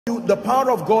The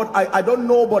power of God, I don't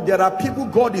know, but there are people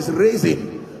God is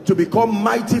raising to become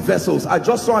mighty vessels. I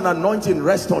just saw an anointing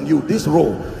rest on you, this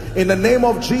row. In the name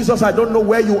of Jesus, I don't know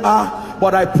where you are,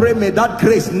 but I pray may that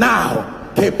grace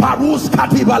now, let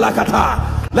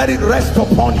it rest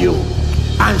upon you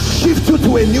and shift you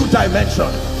to a new dimension.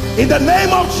 In the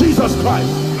name of Jesus Christ.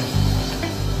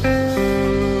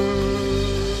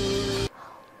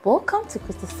 Welcome to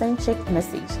Christocentric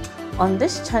Message. On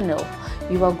this channel,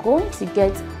 you are going to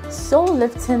get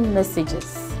soul-lifting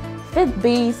messages,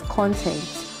 faith-based content,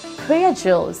 prayer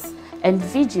drills, and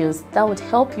videos that would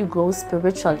help you grow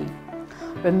spiritually.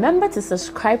 Remember to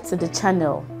subscribe to the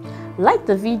channel, like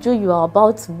the video you are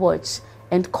about to watch,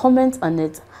 and comment on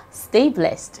it. Stay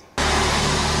blessed.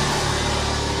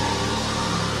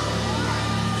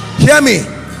 Hear me.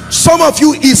 Some of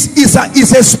you is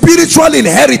a spiritual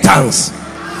inheritance.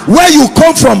 Where you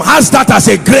come from has that as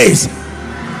a grace.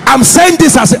 I'm saying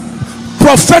this as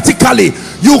prophetically.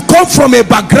 You come from a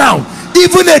background,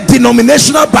 even a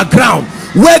denominational background,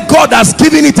 where God has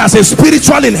given it as a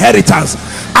spiritual inheritance.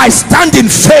 I stand in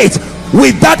faith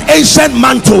with that ancient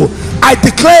mantle. I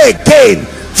declare again,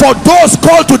 for those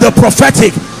called to the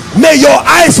prophetic, may your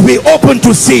eyes be open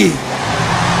to see.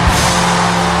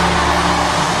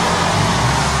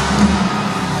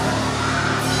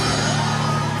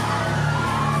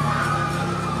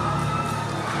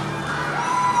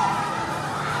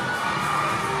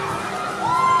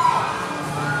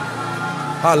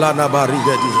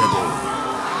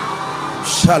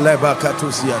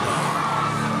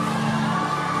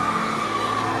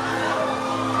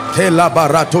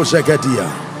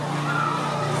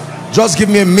 Just give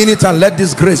me a minute and let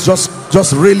this grace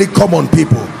just really come on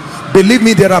people. Believe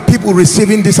me, there are people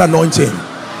receiving this anointing.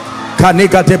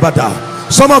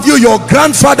 Some of you, your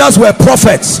grandfathers were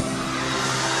prophets,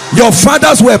 your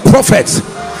fathers were prophets.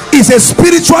 It's a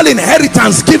spiritual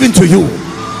inheritance given to you.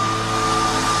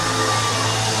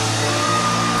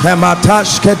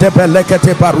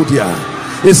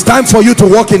 It's time for you to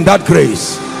walk in that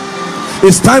grace.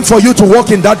 It's time for you to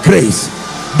walk in that grace.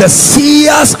 The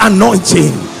seer's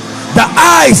anointing, the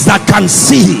eyes that can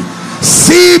see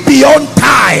beyond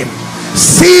time,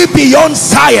 see beyond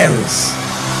science.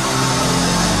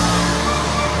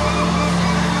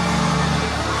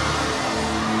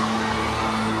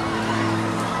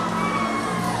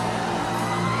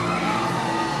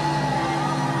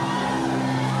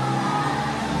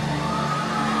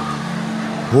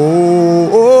 Oh,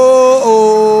 oh,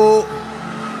 oh,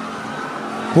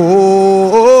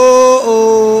 oh, oh,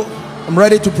 oh. I'm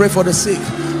ready to pray for the sick.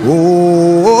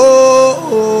 Oh, oh,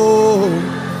 oh,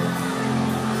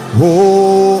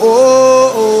 oh,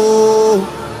 oh, oh.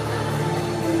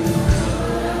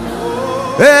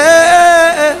 Hey,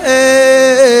 hey,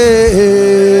 hey,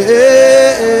 hey.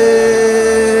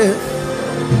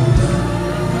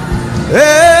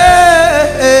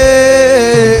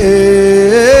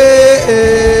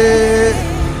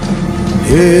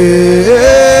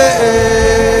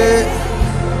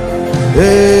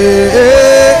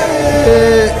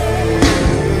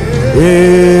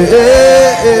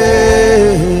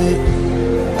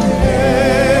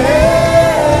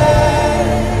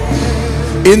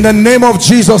 In the name of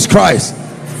Jesus Christ,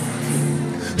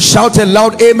 shout a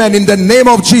loud amen. In the name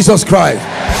of Jesus Christ.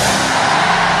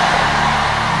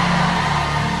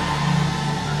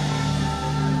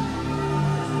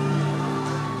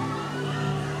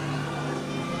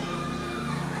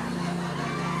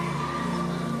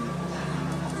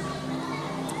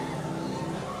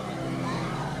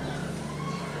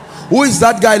 Who is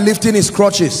that guy lifting his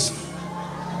crutches?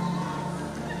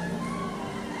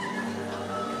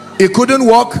 He couldn't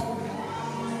walk.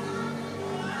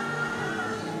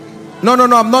 No,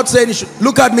 I'm not saying he should.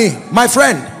 Look at me, my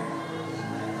friend.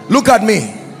 Look at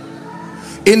me.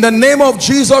 In the name of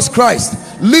Jesus Christ,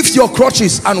 lift your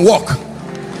crutches and walk.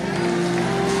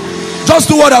 Just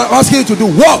do what I'm asking you to do.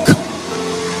 Walk.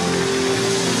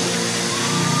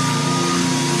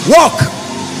 Walk.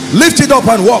 Lift it up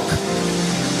and walk.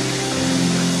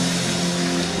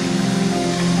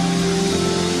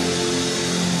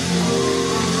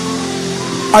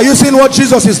 Are you seeing what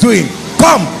Jesus is doing?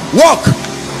 Come, walk.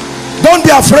 Don't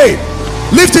be afraid.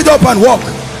 Lift it up and walk.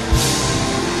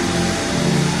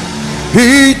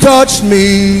 He touched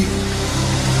me.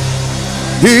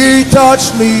 He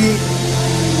touched me.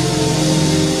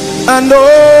 And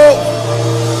oh,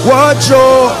 what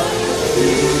joy.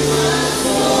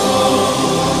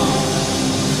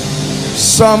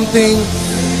 Something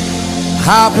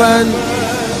happened,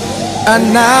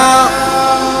 and now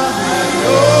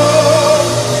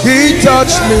he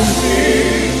touched me.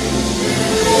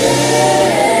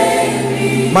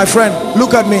 My friend,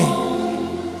 look at me.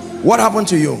 What happened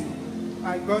to you?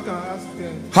 I got an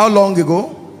accident. How long ago?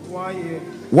 1 year.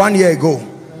 1 year ago.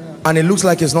 And it looks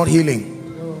like it's not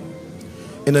healing. No.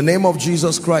 In the name of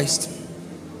Jesus Christ,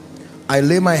 I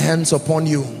lay my hands upon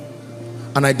you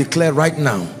and I declare right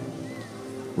now,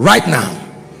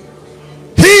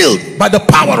 healed by the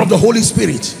power of the Holy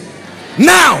Spirit.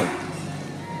 Now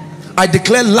I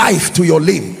declare life to your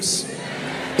limbs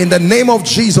in the name of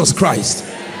Jesus Christ.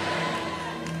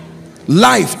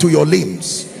 Life to your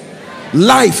limbs.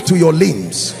 Life to your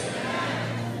limbs.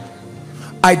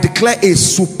 I declare a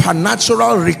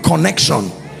supernatural reconnection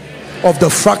of the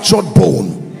fractured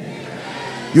bone.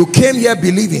 You came here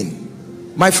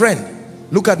believing. My friend,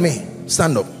 look at me.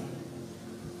 Stand up.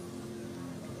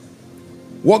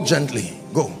 Walk gently.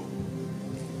 Go.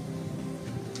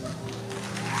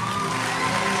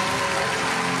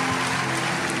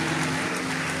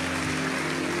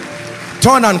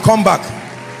 Turn and come back.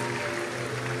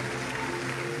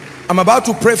 I'm about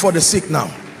to pray for the sick now.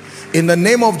 In the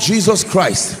name of Jesus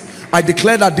Christ, I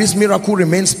declare that this miracle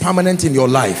remains permanent in your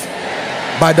life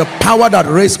by the power that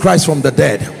raised Christ from the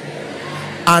dead.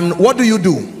 And what do? I'm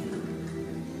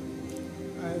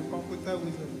a computer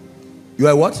wizard. You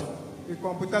are what? A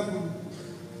computer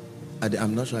wizard.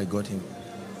 I'm not sure I got him.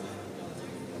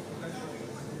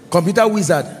 Computer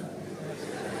wizard.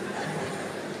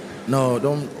 No,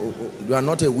 don't. You are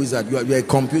not a wizard.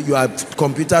 You are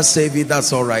computer savvy.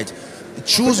 That's all right.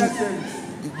 Choose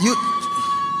you.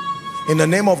 In the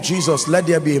name of Jesus, let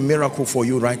there be a miracle for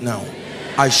you right now.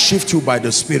 I shift you by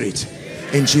the Spirit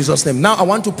in Jesus' name. Now I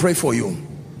want to pray for you.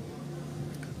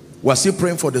 We're still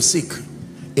praying for the sick.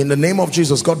 In the name of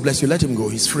Jesus, God bless you. Let him go.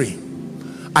 He's free.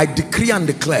 I decree and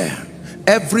declare,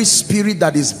 every spirit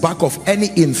that is back of any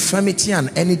infirmity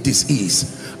and any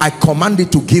disease, I command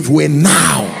it to give way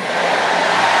now.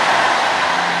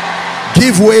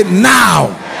 Give way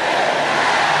now.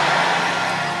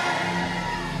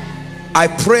 I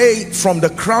pray from the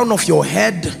crown of your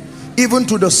head even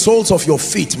to the soles of your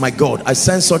feet. My God, I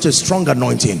sense such a strong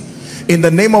anointing. In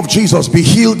the name of Jesus, be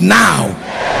healed now.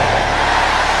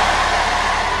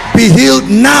 Be healed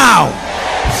now.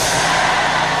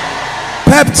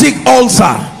 Peptic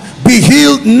ulcer, be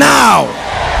healed now.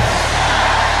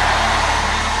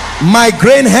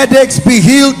 Migraine headaches, be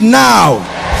healed now.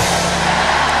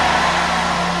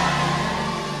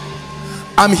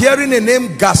 I'm hearing a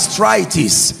name,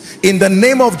 gastritis. In the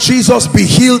name of Jesus, be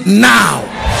healed now.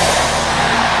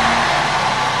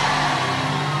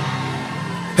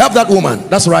 Help that woman.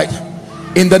 That's right.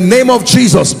 In the name of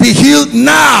Jesus, be healed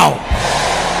now.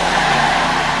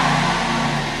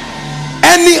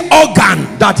 Any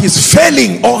organ that is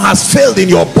failing or has failed in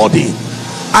your body,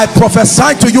 I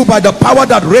prophesy to you by the power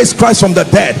that raised Christ from the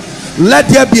dead, let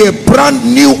there be a brand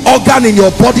new organ in your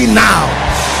body now.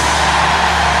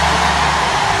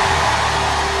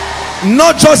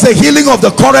 Not just the healing of the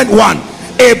current one,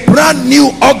 a brand new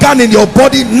organ in your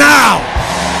body now.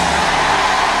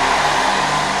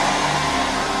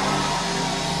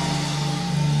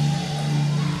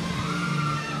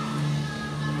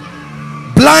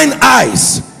 Blind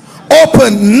eyes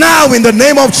open now in the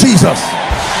name of Jesus.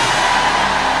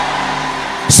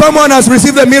 Someone has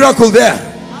received a miracle there.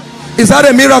 Is that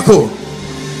a miracle?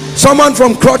 Someone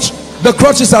from the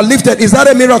crutches are lifted. Is that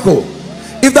a miracle?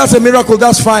 If that's a miracle,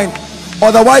 that's fine.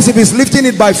 Otherwise, if he's lifting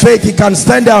it by faith, he can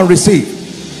stand there and receive.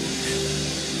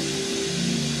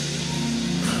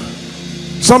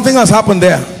 Something has happened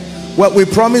there. Well, we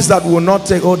promise that we will not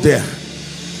take. Oh dear.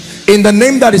 In the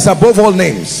name that is above all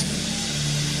names,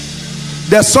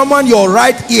 there's someone, your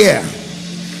right ear,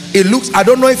 it looks, I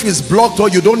don't know if it's blocked or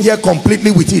you don't hear completely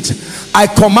with it. I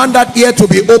command that ear to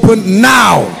be opened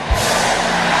now.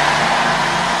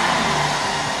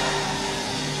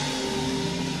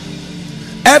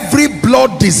 Every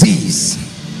blood disease,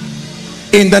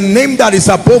 in the name that is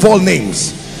above all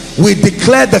names, we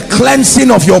declare the cleansing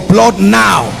of your blood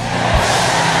now.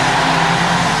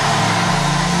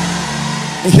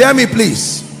 Hear me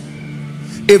please.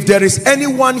 If there is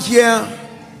anyone here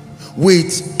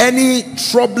with any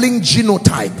troubling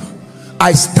genotype,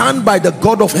 I stand by the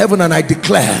God of heaven and I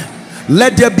declare,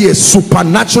 let there be a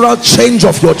supernatural change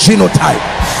of your genotype.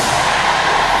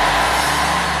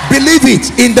 Believe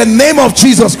it in the name of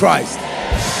Jesus Christ.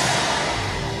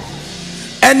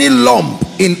 Any lump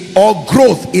in or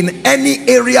growth in any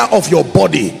area of your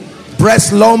body,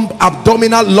 breast lump,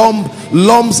 abdominal lump,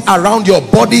 lumps around your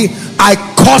body, I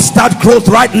curse that growth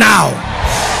right now.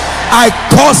 I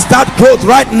curse that growth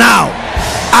right now.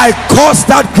 I curse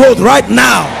that growth right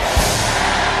now.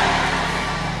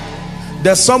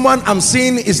 There's someone I'm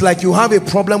seeing, is like you have a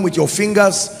problem with your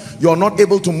fingers. You're not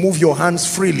able to move your hands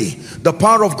freely. The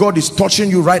power of God is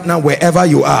touching you right now wherever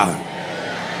you are.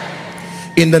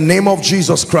 In the name of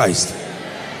Jesus Christ.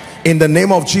 In the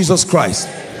name of Jesus Christ.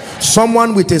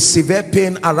 Someone with a severe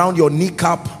pain around your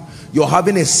kneecap, you're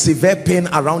having a severe pain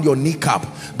around your kneecap.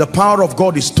 The power of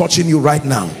God is touching you right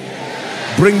now,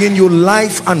 bringing you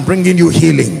life and bringing you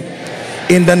healing.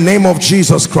 In the name of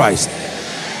Jesus Christ.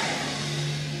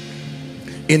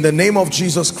 In the name of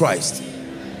Jesus Christ.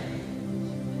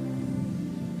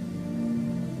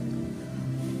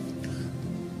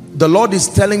 The Lord is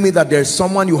telling me that there's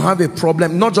someone, you have a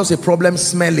problem, not just a problem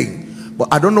smelling,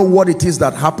 but I don't know what it is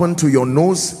that happened to your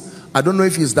nose. I don't know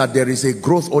if it's that there is a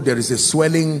growth or there is a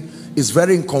swelling. It's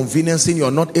very inconveniencing.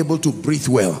 You're not able to breathe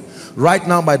well. Right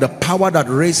now, by the power that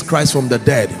raised Christ from the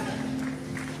dead,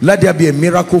 let there be a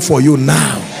miracle for you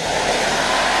now.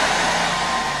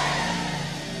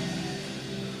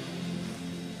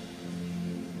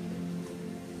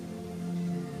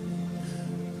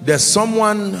 There's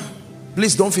someone,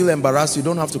 please don't feel embarrassed. You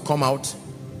don't have to come out.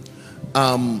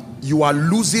 You are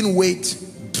losing weight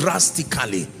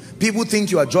drastically. People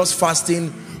think you are just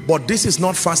fasting, but this is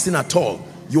not fasting at all.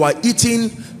 You are eating.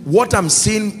 What I'm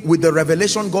seeing with the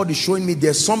revelation God is showing me,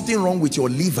 there's something wrong with your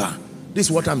liver. This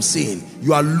is what I'm seeing.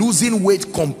 You are losing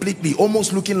weight completely,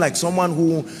 almost looking like someone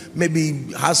who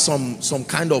maybe has some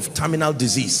kind of terminal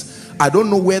disease. I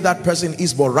don't know where that person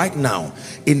is, but right now,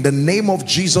 in the name of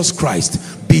Jesus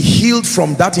Christ, be healed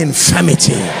from that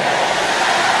infirmity.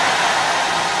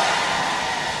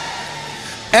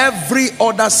 Every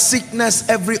other sickness,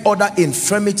 every other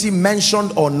infirmity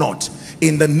mentioned or not,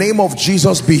 in the name of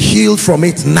Jesus, be healed from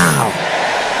it now.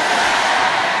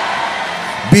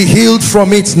 Be healed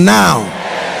from it now.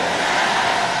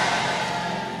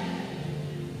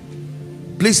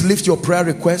 Please lift your prayer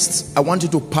requests. I want you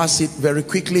to pass it very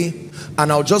quickly, and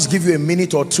I'll just give you a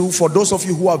minute or two. For those of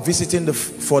you who are visiting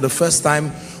for the first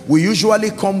time, we usually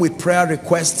come with prayer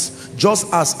requests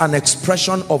just as an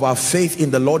expression of our faith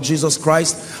in the Lord Jesus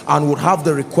Christ, and would have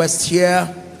the request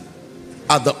here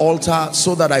at the altar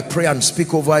so that I pray and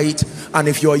speak over it. And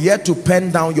if you're yet to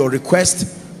pen down your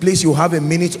request, please, you have a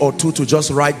minute or two to just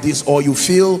write this, or you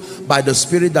feel by the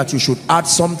Spirit that you should add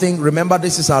something. Remember,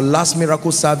 this is our last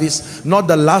miracle service, not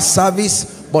the last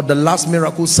service, but the last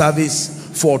miracle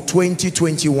service for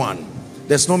 2021.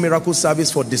 There's no miracle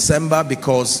service for December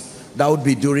because that would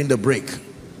be during the break.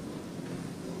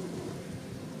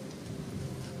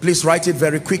 Please write it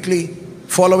very quickly.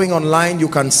 Following online, you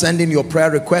can send in your prayer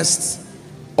requests,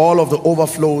 all of the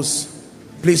overflows.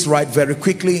 Please write very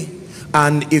quickly.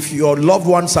 And if your loved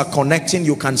ones are connecting,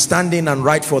 you can stand in and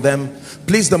write for them.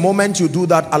 Please, the moment you do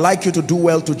that, I'd like you to do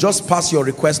well to just pass your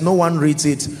request. No one reads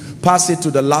it. Pass it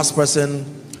to the last person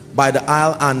by the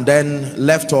aisle, and then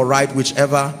left or right,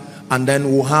 whichever. And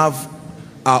then we'll have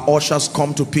our ushers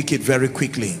come to pick it very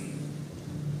quickly.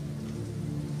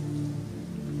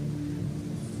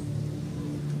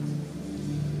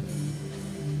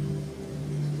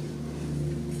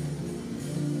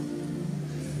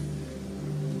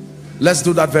 Let's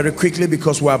do that very quickly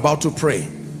because we're about to pray.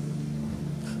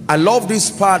 I love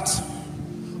this part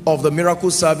of the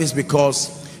miracle service because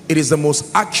it is the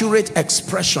most accurate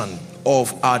expression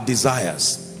of our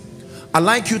desires. I'd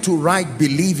like you to write,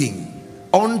 believing,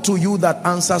 unto you that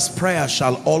answers prayer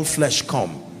shall all flesh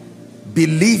come.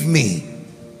 Believe me,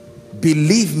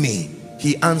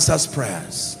 he answers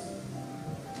prayers.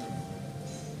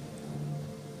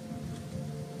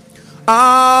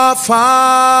 Our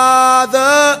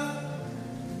Father,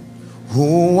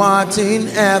 who art in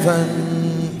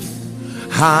heaven,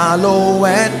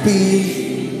 hallowed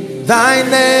be thy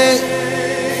name.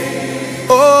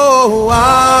 Oh,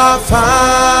 our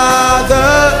Father,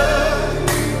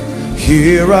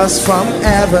 hear us from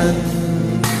heaven,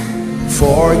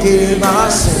 forgive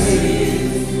our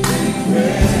sins.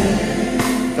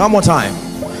 One more time.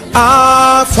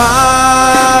 Our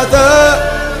Father,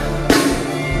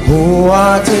 who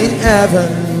art in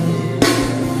heaven,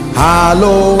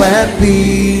 hallowed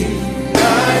be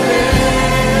thy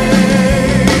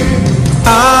name.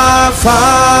 Our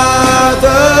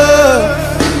Father,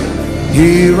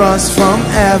 hear us from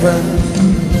heaven,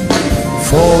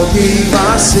 forgive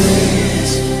our sins.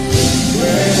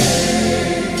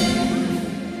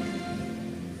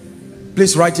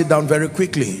 Please write it down very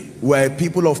quickly. We're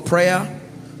people of prayer.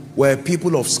 We're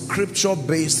people of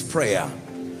scripture-based prayer.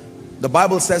 The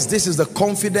Bible says this is the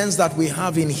confidence that we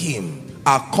have in him.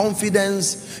 Our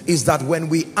confidence is that when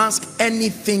we ask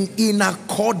anything in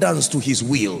accordance to his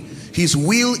will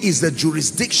is the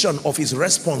jurisdiction of his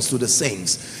response to the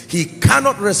saints. He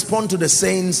cannot respond to the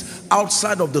saints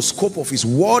outside of the scope of his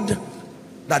word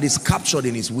that is captured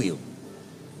in his will.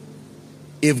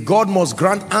 If God must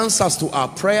grant answers to our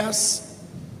prayers,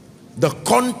 the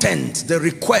content, the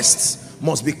requests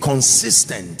must be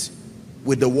consistent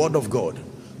with the word of God.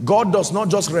 God does not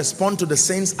just respond to the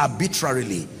saints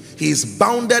arbitrarily. He is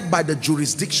bounded by the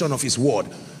jurisdiction of his word.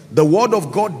 The word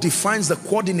of God defines the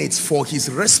coordinates for his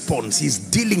response, his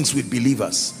dealings with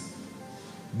believers.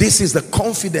 This is the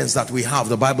confidence that we have.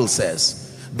 The Bible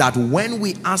says that when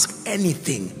we ask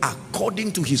anything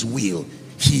according to his will,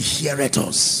 he heareth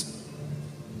us.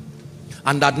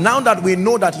 And that now that we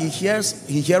know that he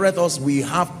heareth us, we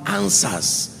have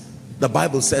answers, the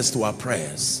Bible says, to our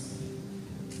prayers.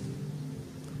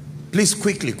 Please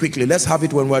quickly, let's have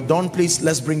it when we're done. Please,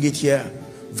 let's bring it here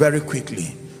very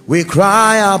quickly. We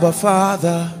cry, Abba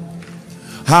Father,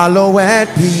 hallowed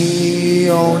be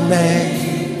your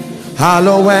name.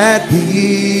 Hallowed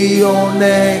be your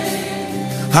name.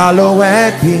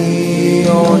 Hallowed be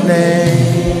your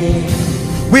name.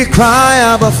 We cry,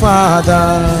 Abba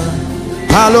Father,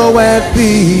 hallowed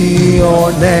be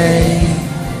your name.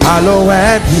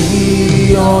 Hallowed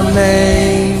be your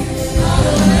name.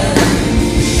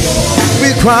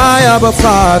 We cry, Abba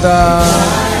Father,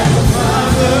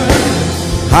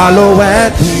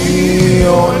 hallowed be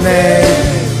your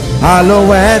name.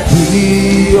 Hallowed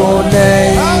be your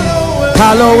name.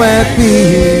 Hallowed be.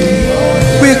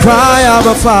 We cry,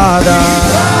 Abba Father.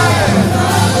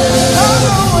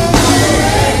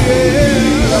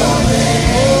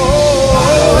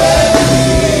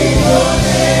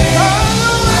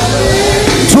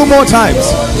 Two more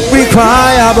times. We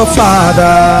cry, Abba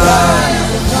Father,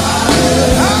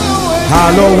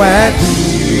 hallowed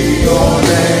be your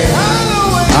name.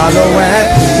 Hallowed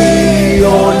be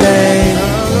your name.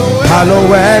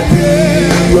 Hallowed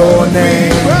be your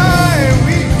name.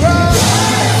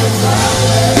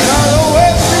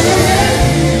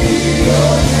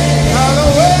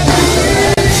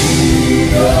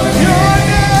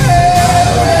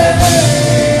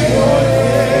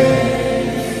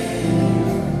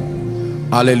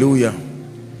 Hallelujah.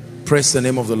 Praise the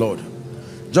name of the Lord.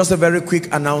 Just a very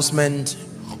quick announcement.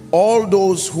 All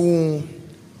those who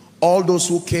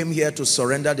came here to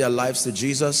surrender their lives to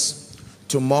Jesus,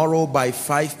 tomorrow by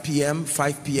 5 p.m.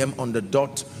 on the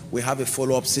dot, we have a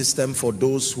follow-up system for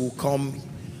those who come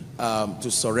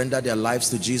to surrender their lives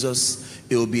to Jesus.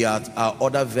 It will be at our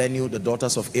other venue, the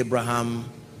Daughters of Abraham,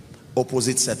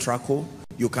 opposite Cetraco.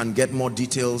 You can get more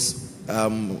details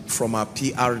from our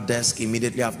PR desk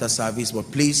immediately after service.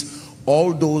 But please,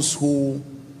 all those who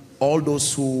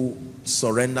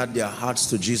surrendered their hearts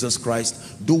to Jesus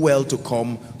Christ, do well to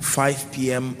come. 5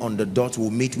 p.m. on the dot. We'll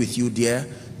meet with you there,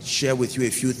 share with you a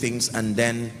few things, and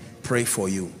then pray for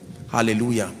you.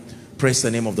 Hallelujah. Praise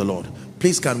the name of the Lord.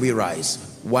 Please, can we rise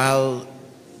while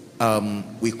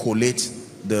we collate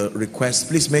the request?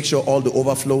 Please make sure all the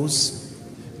overflows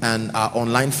and our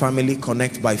online family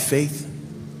connect by faith.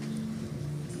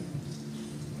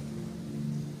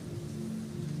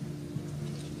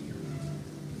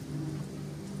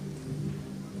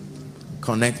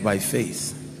 Connect by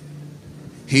faith.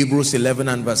 Hebrews 11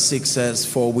 and verse 6 says,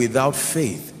 for without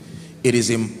faith it is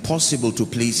impossible to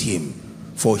please him.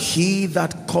 For he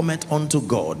that cometh unto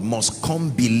God must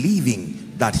come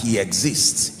believing that he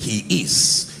exists, he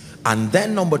is. And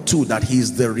then number 2, that he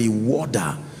is the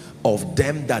rewarder of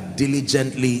them that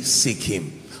diligently seek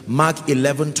him. Mark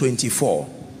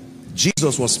 11:24.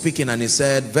 Jesus was speaking and he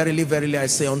said, verily, verily, I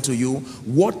say unto you,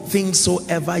 what things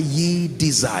soever ye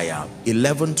desire.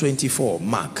 11:24,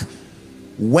 Mark.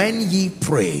 When ye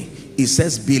pray, it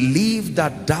says, believe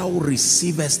that thou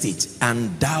receivest it,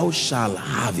 and thou shalt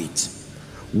have it.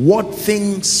 What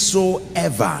things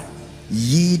soever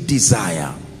ye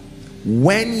desire,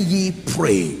 when ye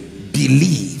pray,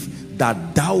 believe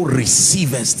that thou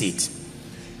receivest it.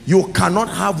 You cannot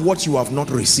have what you have not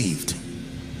received.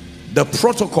 The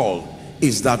protocol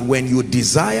is that when you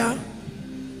desire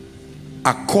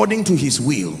according to his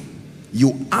will,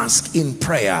 you ask in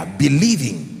prayer,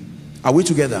 believing. Are we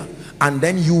together? And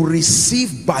then you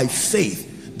receive by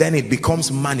faith. Then it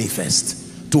becomes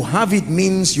manifest. To have it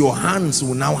means your hands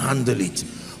will now handle it.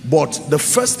 But the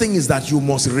first thing is that you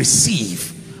must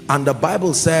receive. And the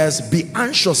Bible says, be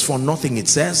anxious for nothing, it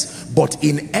says, but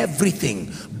in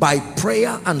everything, by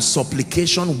prayer and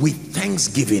supplication with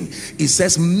thanksgiving. It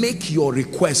says, make your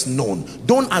request known.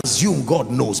 Don't assume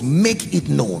God knows. Make it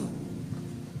known.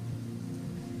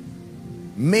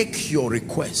 Make your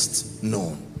request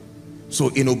known. So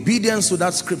in obedience to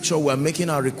that scripture, we're making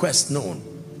our request known.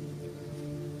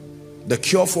 The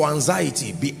cure for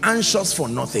anxiety, be anxious for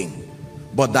nothing,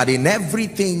 but that in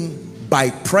everything,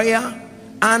 by prayer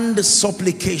and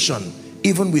supplication,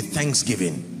 even with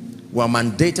thanksgiving. We are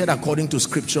mandated according to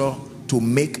scripture to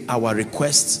make our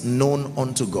requests known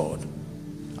unto God.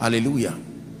 Hallelujah.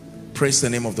 Praise the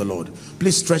name of the Lord.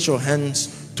 Please stretch your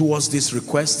hands towards these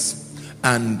requests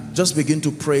and just begin to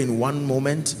pray in one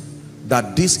moment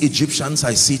that these Egyptians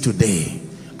I see today,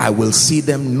 I will see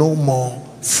them no more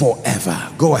forever.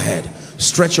 Go ahead,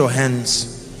 stretch your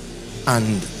hands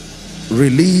and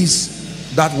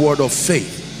release that word of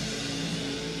faith.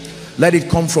 Let it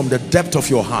come from the depth of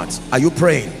your heart. Are you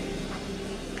praying?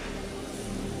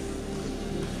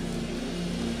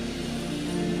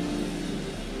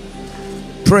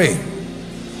 Pray.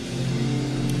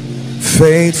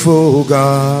 Faithful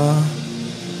God,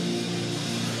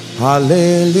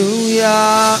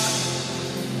 hallelujah,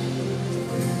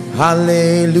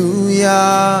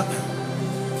 hallelujah,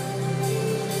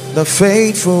 the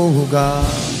faithful God,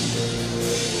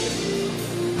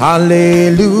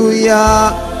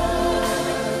 hallelujah,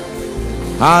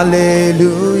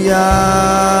 hallelujah.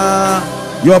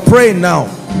 You're praying now.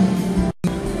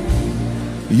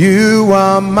 You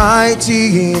are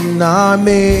mighty in our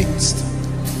midst.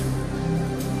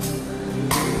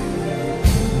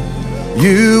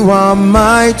 You are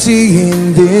mighty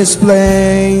in this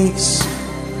place.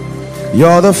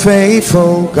 You're the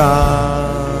faithful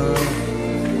God.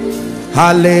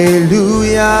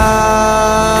 Hallelujah,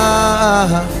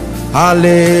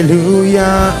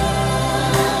 hallelujah.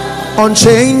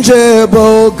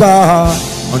 Unchangeable God,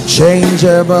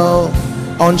 unchangeable,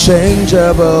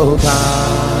 unchangeable God.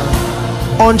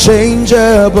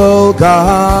 Unchangeable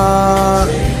God,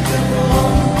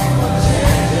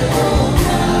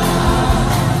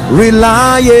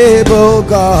 reliable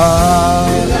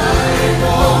God,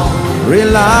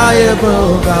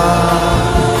 reliable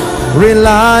God,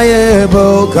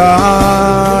 reliable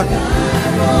God.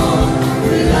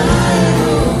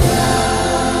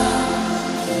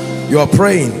 You are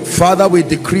praying. Father, we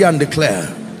decree and declare,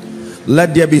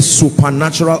 let there be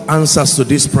supernatural answers to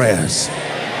these prayers.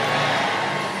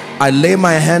 I lay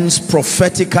my hands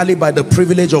prophetically by the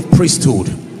privilege of priesthood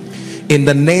in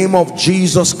the name of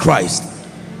Jesus Christ.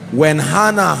 When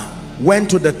Hannah went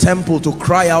to the temple to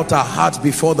cry out her heart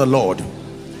before the Lord,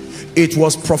 it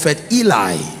was Prophet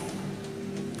Eli,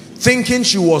 thinking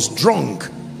she was drunk.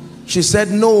 She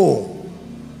said, no,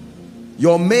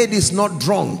 your maid is not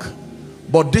drunk,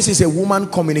 but this is a woman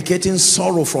communicating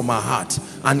sorrow from her heart.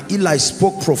 And Eli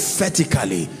spoke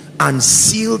prophetically and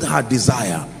sealed her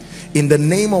desire. In the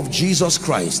name of Jesus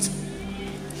Christ,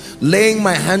 laying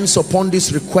my hands upon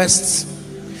these requests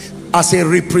as a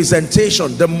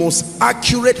representation, the most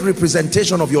accurate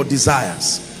representation of your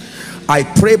desires, I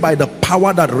pray by the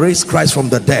power that raised Christ from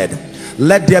the dead,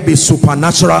 let there be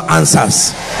supernatural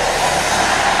answers.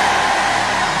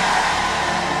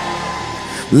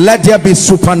 Let there be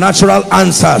supernatural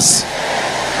answers.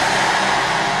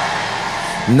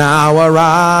 Now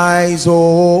arise,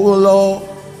 O Lord.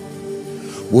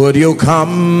 Would you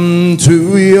come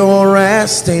to your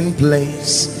resting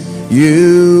place,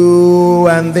 you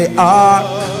and the ark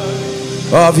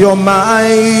of your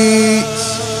might,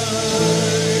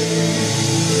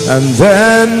 and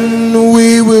then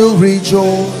we will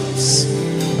rejoice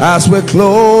as we're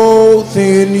clothed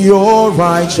in your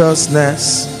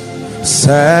righteousness.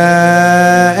 Celebrate.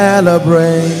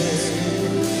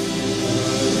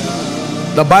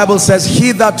 The Bible says,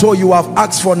 hitherto you have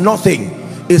asked for nothing.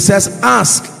 It says,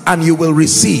 ask and you will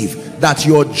receive, that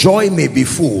your joy may be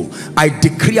full. I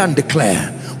decree and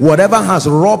declare, whatever has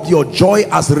robbed your joy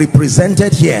as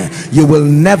represented here, you will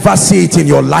never see it in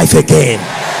your life again.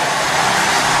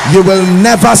 You will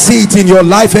never see it in your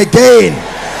life again.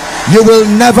 You will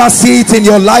never see it in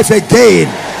your life again.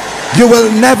 You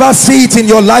will never see it in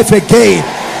your life again.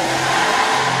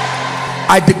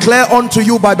 I declare unto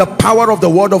you by the power of the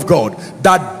word of God,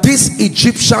 that these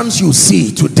Egyptians you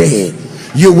see today,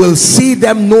 you will see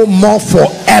them no more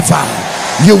forever.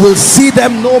 You will see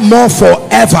them no more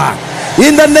forever.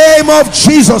 In the name of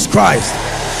Jesus Christ.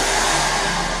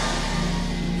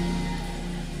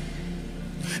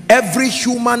 Every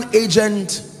human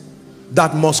agent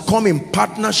that must come in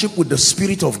partnership with the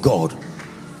Spirit of God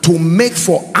to make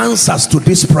for answers to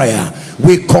this prayer,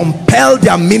 we compel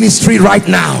their ministry right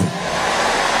now.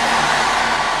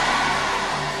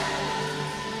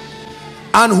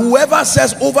 And whoever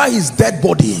says over his dead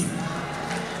body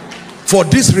for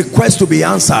this request to be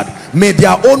answered, may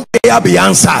their own prayer be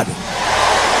answered.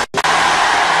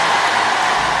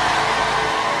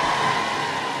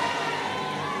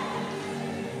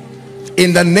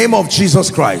 In the name of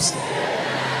Jesus Christ.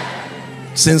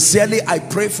 Sincerely, I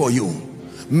pray for you.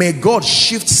 May God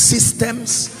shift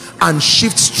systems and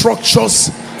shift structures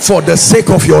for the sake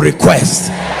of your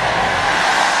request.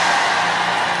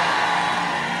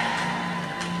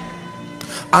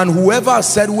 And whoever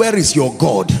said, where is your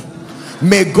God?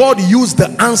 May God use the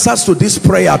answers to this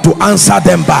prayer to answer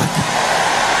them back.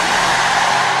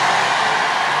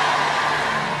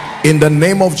 In the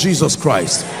name of Jesus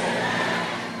Christ,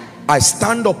 I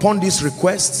stand upon these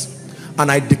requests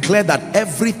and I declare that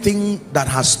everything that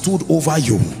has stood over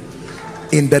you,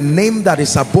 in the name that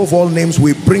is above all names,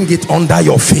 we bring it under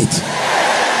your feet.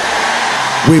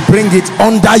 We bring it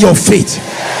under your feet.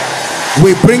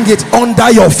 We bring it under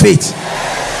your feet.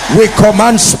 We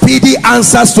command speedy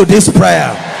answers to this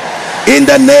prayer. In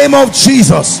the name of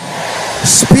Jesus,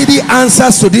 speedy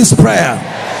answers to this prayer.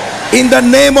 In the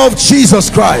name of Jesus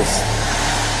Christ.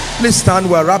 Please stand.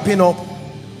 We're wrapping up.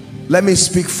 Let me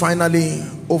speak finally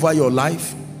over your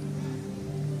life.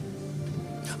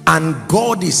 And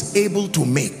God is able to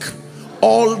make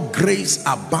all grace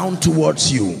abound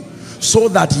towards you, so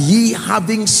that ye,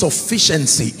 having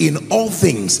sufficiency in all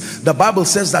things, the Bible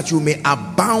says that you may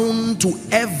abound to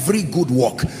every good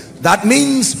work. That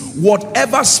means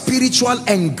whatever spiritual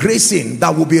engracing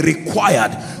that will be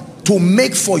required to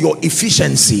make for your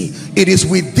efficiency, it is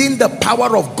within the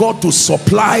power of God to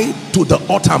supply to the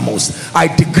uttermost. I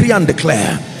decree and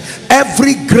declare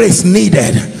every grace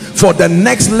needed for the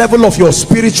next level of your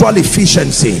spiritual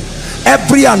efficiency,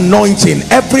 every anointing,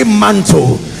 every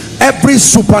mantle, every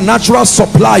supernatural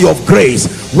supply of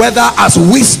grace, whether as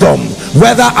wisdom,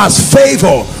 whether as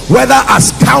favor, whether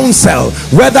as counsel,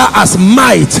 whether as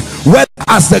might, whether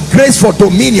as the grace for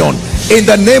dominion, in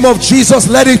the name of Jesus,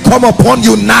 let it come upon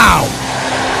you now.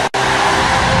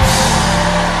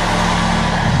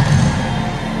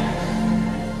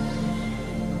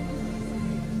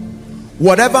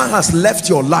 Whatever has left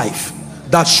your life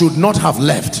that should not have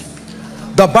left,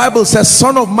 the Bible says,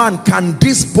 Son of man, can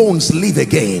these bones live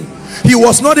again? He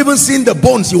was not even seeing the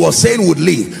bones he was saying would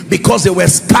live, because they were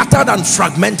scattered and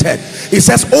fragmented. He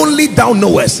says, only thou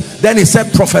knowest. Then he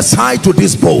said, prophesy to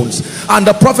these bones. And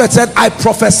the prophet said, I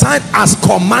prophesied as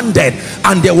commanded,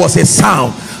 and there was a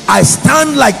sound. I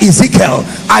stand like Ezekiel.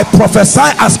 I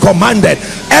prophesy as commanded.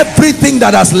 Everything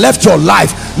that has left your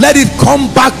life, let it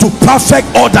come back to perfect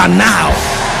order now.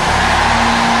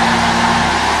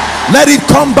 Let it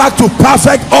come back to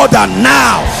perfect order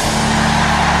now.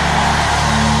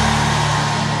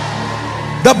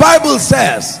 The Bible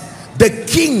says the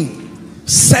king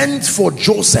sent for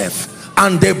Joseph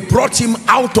and they brought him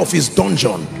out of his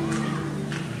dungeon.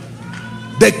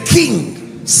 The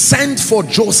king sent for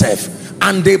Joseph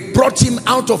and they brought him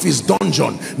out of his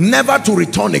dungeon, never to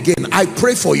return again. I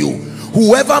pray for you,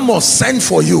 whoever must send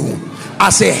for you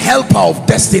as a helper of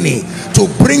destiny to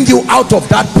bring you out of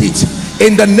that pit,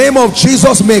 in the name of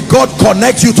Jesus, may God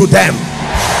connect you to them.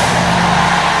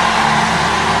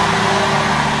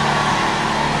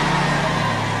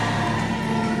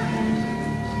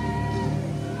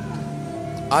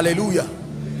 Hallelujah.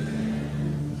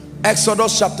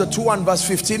 Exodus chapter 2 and verse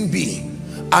 15b.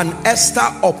 And Esther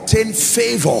obtained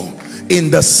favor in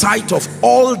the sight of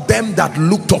all them that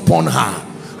looked upon her.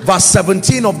 Verse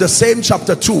 17 of the same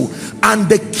chapter 2. And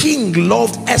the king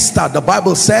loved Esther, the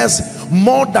Bible says,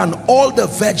 more than all the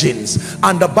virgins.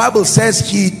 And the Bible says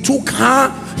he took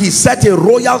her, he set a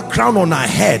royal crown on her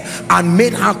head and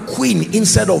made her queen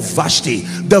instead of Vashti.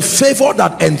 The favor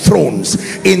that enthrones,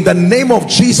 in the name of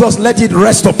Jesus, let it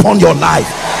rest upon your life.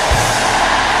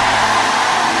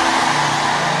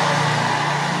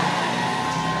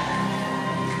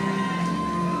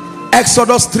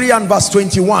 Exodus 3 and verse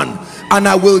 21. And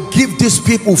I will give these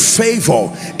people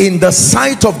favor in the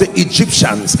sight of the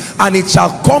Egyptians, and it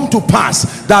shall come to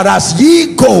pass that as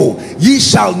ye go, ye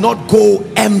shall not go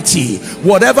empty.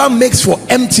 Whatever makes for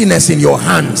emptiness in your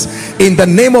hands, in the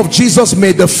name of Jesus,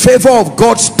 may the favor of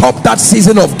God stop that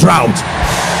season of drought.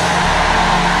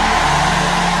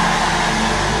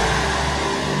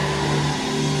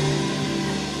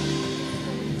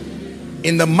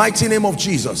 In the mighty name of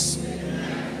Jesus.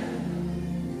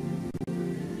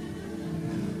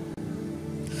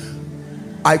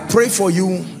 I pray for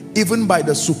you, even by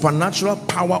the supernatural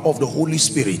power of the Holy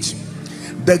Spirit,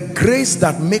 the grace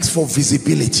that makes for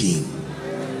visibility.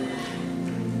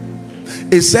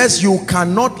 It says you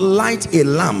cannot light a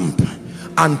lamp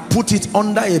and put it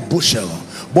under a bushel,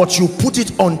 but you put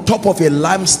it on top of a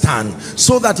lampstand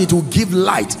so that it will give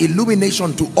light,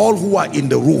 illumination to all who are in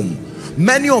the room.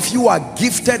 Many of you are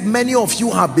gifted, many of you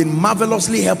have been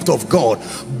marvelously helped of God,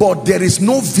 but there is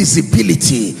no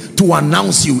visibility to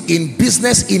announce you in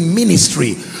business, in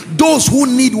ministry. Those who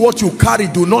need what you carry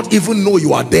do not even know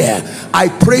you are there. I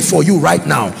pray for you right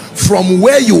now, from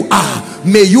where you are,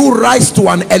 may you rise to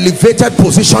an elevated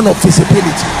position of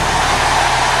visibility.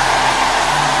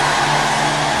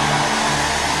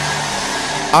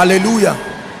 Hallelujah.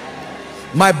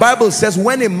 My Bible says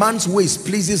when a man's ways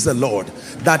pleases the Lord,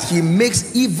 that he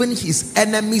makes even his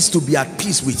enemies to be at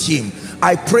peace with him.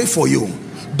 I pray for you,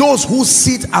 those who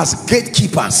sit as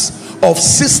gatekeepers of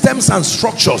systems and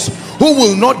structures, who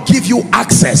will not give you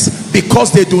access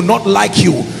because they do not like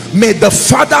you. May the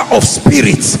Father of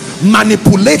spirits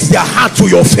manipulate their heart to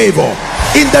your favor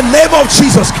in the name of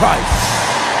Jesus Christ.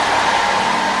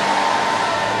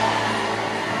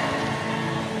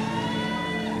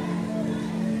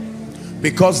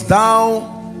 Because thou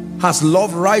hast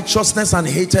loved righteousness and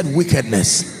hated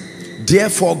wickedness,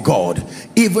 therefore God,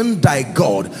 even thy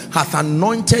God, hath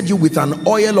anointed you with an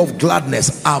oil of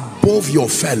gladness above your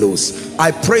fellows. I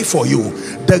pray for you,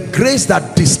 the grace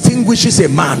that distinguishes a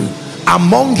man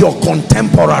among your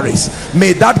contemporaries,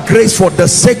 may that grace for the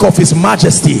sake of his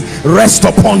majesty rest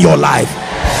upon your life.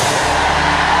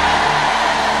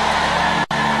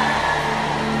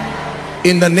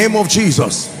 In the name of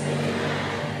Jesus.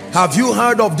 Have you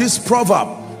heard of this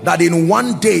proverb that in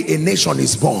one day a nation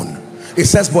is born? It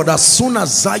says, but as soon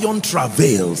as Zion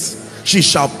travails, she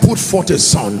shall put forth a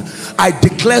son. I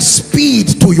declare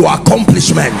speed to your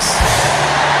accomplishments.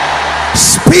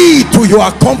 Speed to your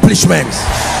accomplishments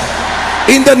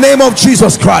in the name of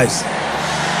Jesus Christ.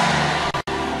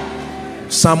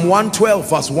 Psalm 112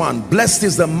 verse 1. Blessed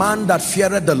is the man that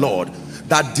feareth the Lord,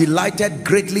 that delighted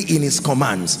greatly in his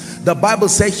commands. The Bible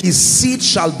says his seed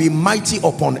shall be mighty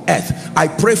upon earth. I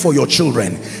pray for your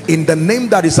children in the name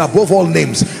that is above all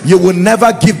names. You will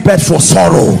never give birth for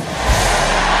sorrow.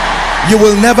 You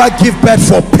will never give birth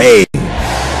for pain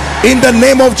in the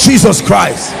name of Jesus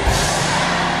Christ.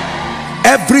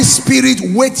 Every spirit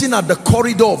waiting at the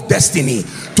corridor of destiny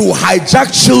to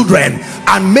hijack children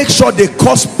and make sure they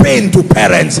cause pain to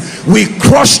parents, we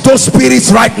crush those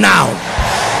spirits right now.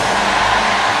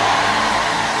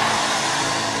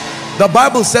 The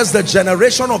Bible says the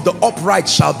generation of the upright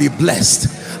shall be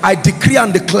blessed. I decree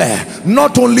and declare,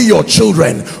 not only your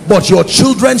children, but your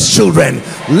children's children,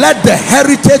 let the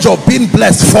heritage of being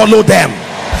blessed follow them.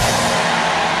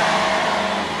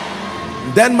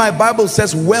 Then my Bible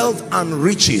says wealth and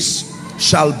riches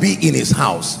shall be in his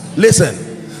house. Listen,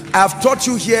 I have taught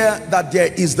you here that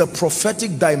there is the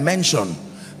prophetic dimension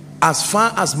as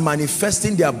far as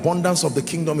manifesting the abundance of the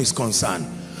kingdom is concerned.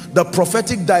 The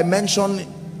prophetic dimension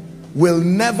will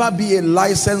never be a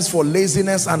license for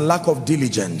laziness and lack of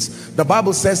diligence. The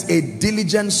Bible says a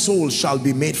diligent soul shall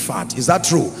be made fat. Is that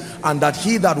true? And that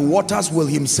he that waters will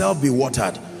himself be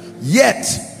watered. Yet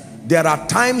there are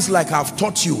times, like I've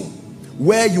taught you,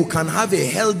 where you can have a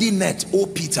healthy net. Oh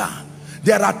Peter,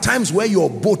 there are times where your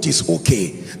boat is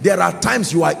okay. There are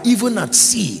times you are even at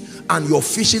sea and your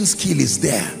fishing skill is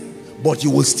there, but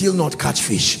you will still not catch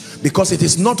fish, because it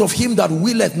is not of him that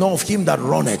willeth, nor of him that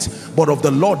runneth, but of the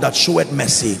Lord that showeth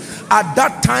mercy. At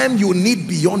that time you need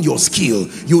beyond your skill,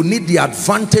 you need the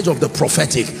advantage of the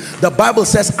prophetic. The Bible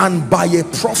says, and by a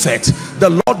prophet the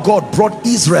Lord God brought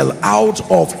Israel out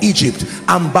of Egypt,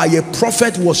 and by a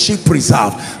prophet was she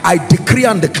preserved. I decree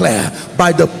and declare,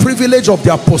 by the privilege of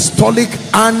the apostolic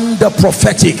and the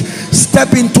prophetic,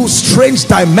 step into strange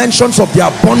dimensions of the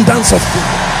abundance of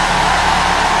God.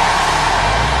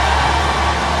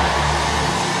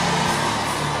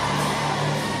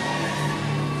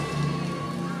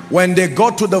 When they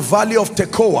got to the valley of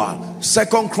Tekoa,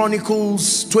 2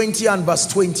 Chronicles 20 and verse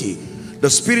 20, the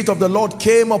Spirit of the Lord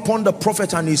came upon the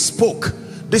prophet and he spoke.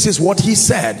 This is what he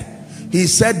said. He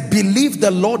said, believe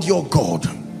the Lord your God,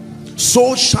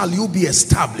 so shall you be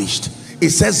established. It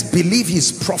says, believe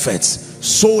his prophets,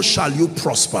 so shall you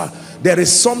prosper. There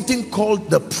is something called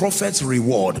the prophet's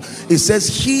reward. It says,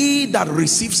 he that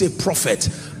receives a prophet,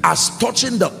 as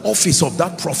touching the office of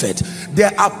that prophet,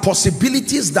 there are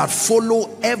possibilities that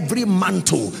follow every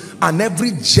mantle and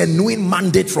every genuine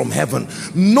mandate from heaven.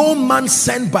 No man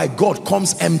sent by God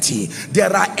comes empty.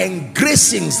 There are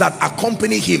engracings that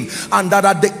accompany him, and that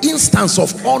at the instance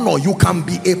of honor you can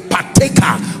be a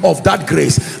partaker of that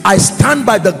grace. I stand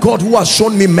by the God who has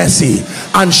shown me mercy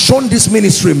and shown this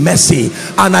ministry mercy,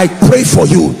 and I pray for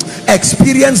you,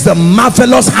 experience the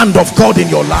marvelous hand of God in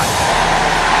your life.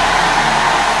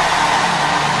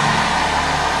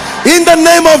 In the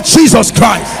name of Jesus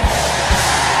Christ.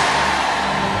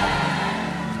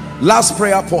 Last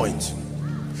prayer point.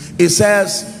 It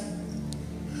says,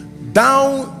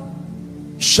 thou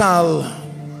shalt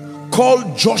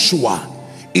call Joshua,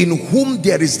 in whom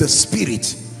there is the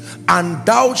Spirit, and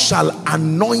thou shalt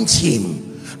anoint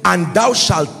him, and thou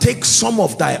shalt take some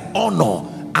of thy honor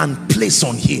and place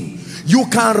on him. You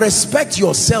can respect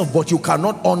yourself, but you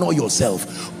cannot honor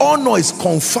yourself. Honor is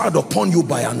conferred upon you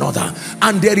by another,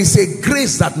 and there is a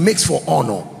grace that makes for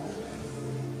honor.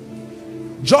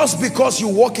 Just because you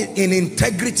walk in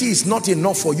integrity is not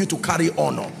enough for you to carry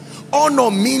honor.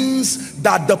 Honor means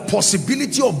that the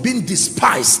possibility of being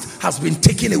despised has been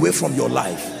taken away from your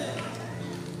life.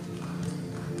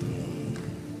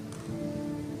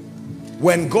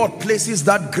 When God places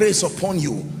that grace upon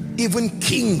you, even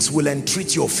kings will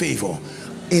entreat your favor.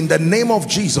 In the name of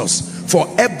Jesus, for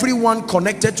everyone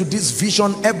connected to this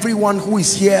vision, everyone who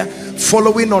is here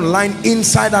following online,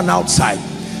 inside and outside,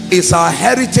 is our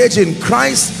heritage in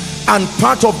Christ and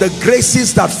part of the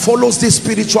graces that follows this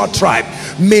spiritual tribe.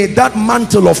 May that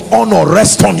mantle of honor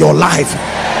rest on your life.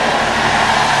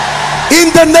 In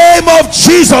the name of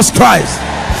Jesus Christ.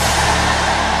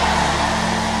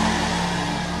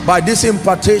 By this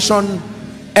impartation,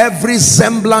 every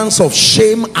semblance of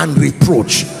shame and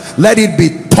reproach, let it be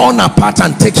torn apart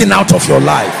and taken out of your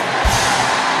life.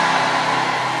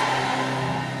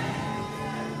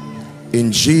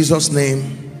 In Jesus'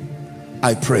 name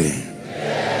I pray.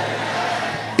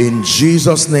 In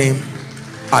Jesus' name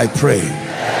I pray.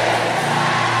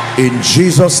 In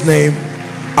Jesus' name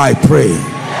I pray.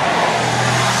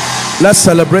 Let's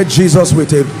celebrate Jesus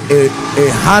with a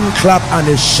hand clap and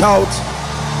a shout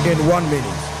in 1 minute.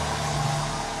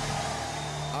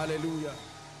 Hallelujah.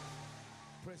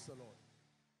 Praise the Lord.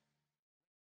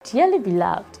 Dearly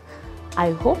beloved,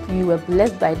 I hope you were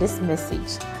blessed by this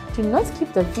message. Do not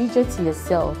keep the video to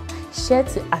yourself. Share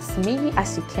to as many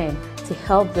as you can to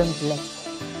help them bless.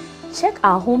 Check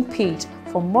our homepage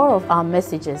for more of our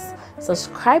messages.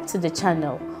 Subscribe to the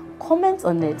channel, comment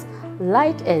on it,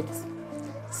 like it.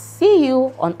 See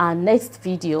you on our next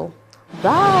video.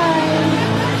 Bye.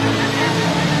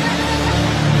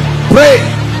 Pray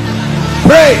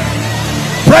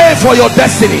for your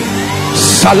destiny.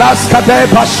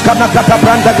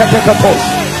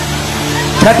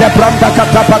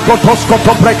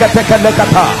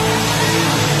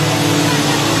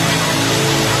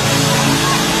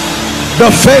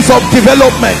 The phase of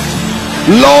development.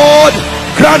 Lord,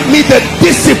 grant me the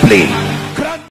discipline